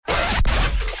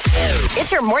It's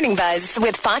your Morning Buzz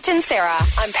with Foch and Sarah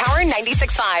on Power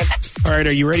 96.5. All right,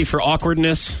 are you ready for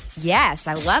awkwardness? Yes,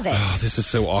 I love it. Oh, this is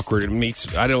so awkward. It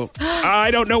makes I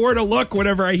don't know where to look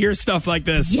whenever I hear stuff like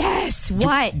this. Yes,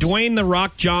 what? Dwayne "The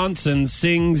Rock" Johnson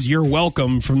sings "You're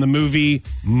Welcome" from the movie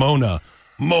Mona.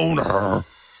 Mona.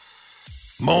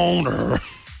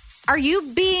 Are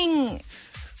you being...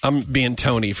 I'm being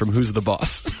Tony from Who's the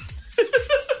Boss.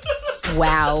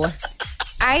 Wow.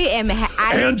 I am...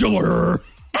 Angela.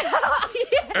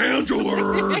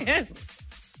 Angela.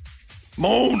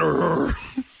 Mona.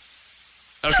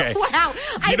 Okay. Wow.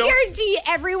 I guarantee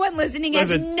everyone listening has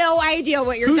no idea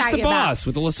what you're talking about. Who's the Boss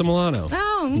with Alyssa Milano?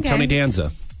 Oh, okay. And Tony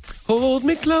Danza. Hold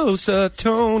me closer,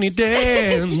 Tony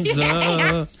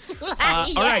Danza.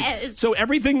 All right. So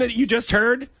everything that you just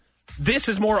heard, this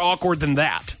is more awkward than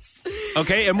that.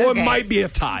 Okay? And one might be a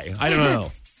tie. I don't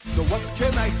know. So what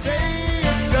can I say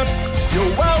except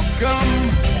you're welcome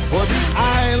for the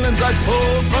islands I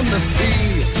pulled from the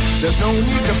sea. There's no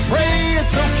need to pray,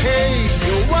 it's okay,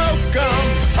 you're welcome.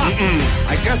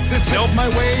 I guess it's just my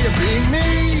way of being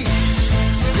me.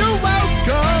 You're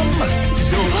welcome.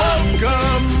 You're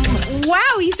welcome.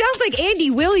 Wow, he sounds like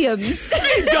Andy Williams.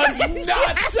 He does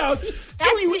not sound...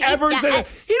 Have you ever said that?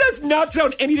 He does not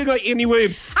sound anything like Andy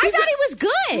Williams. I thought he was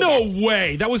good. No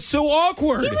way. That was so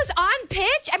awkward. He was on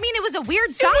pitch. I mean, it was a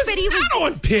weird song, but he was... not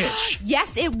on pitch.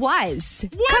 Yes, it was.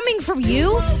 What? Coming from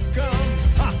you?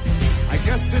 I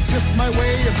guess it's just my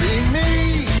way of being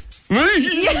me.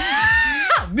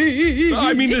 Me?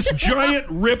 I mean, this giant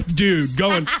ripped dude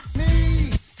going...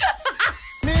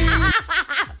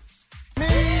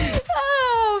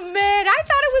 Oh, man. I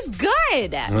thought it was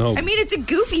good. Oh. I mean, it's a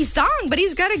goofy song, but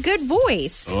he's got a good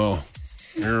voice. Oh,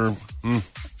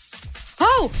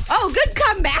 Oh, good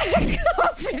comeback over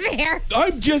there.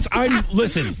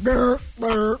 Listen.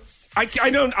 I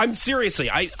don't, I'm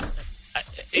seriously, I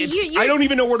don't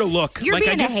even know where to look. You're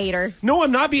being a hater. No,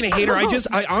 I'm not being a hater.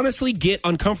 I honestly get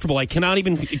uncomfortable. I cannot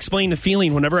even explain the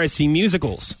feeling whenever I see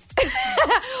musicals.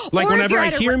 Like whenever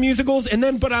I hear musicals,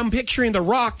 but I'm picturing The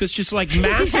Rock, this just like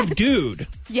massive dude.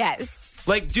 Yes.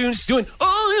 Like dude's doing,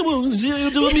 I want you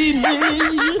to be me.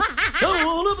 I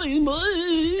want to be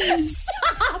me.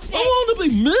 Stop it. I want to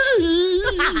be me.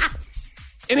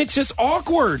 And it's just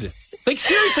awkward. Like,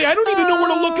 seriously, I don't even know where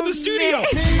to look in the studio.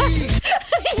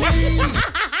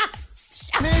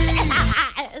 Stop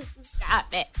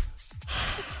it.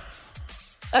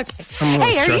 Okay.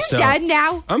 Hey, are you done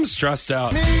now? I'm stressed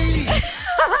out.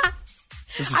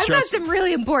 I've got some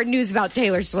really important news about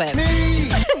Taylor Swift.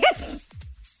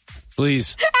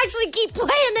 Please. Actually, keep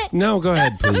playing it. No, go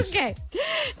ahead, please. Okay.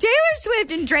 Taylor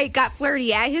Swift and Drake got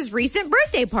flirty at his recent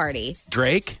birthday party.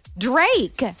 Drake?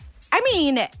 I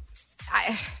mean,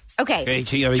 okay. Hey,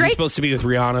 he's supposed to be with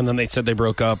Rihanna, and then they said they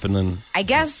broke up, and then... I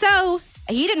guess so.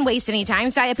 He didn't waste any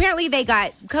time. So apparently they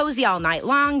got cozy all night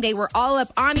long. They were all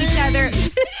up on each other.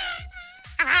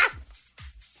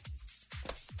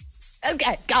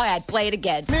 Okay, go ahead. Play it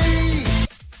again.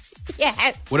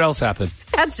 Yeah. What else happened?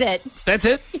 That's it. That's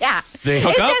it? Yeah. They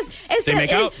hook up? They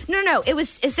make out? No. It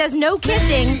says no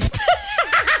kissing.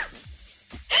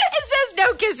 It says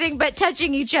no kissing, but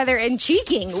touching each other and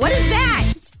cheeking. What is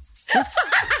that?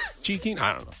 Cheeking?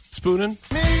 I don't know. Spooning?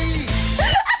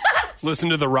 Listen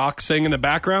to The Rock sing in the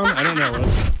background? I don't know.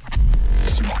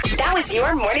 That was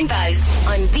your Morning Buzz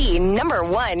on the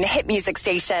 #1 hit music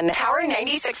station, Power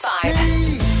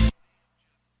 96.5.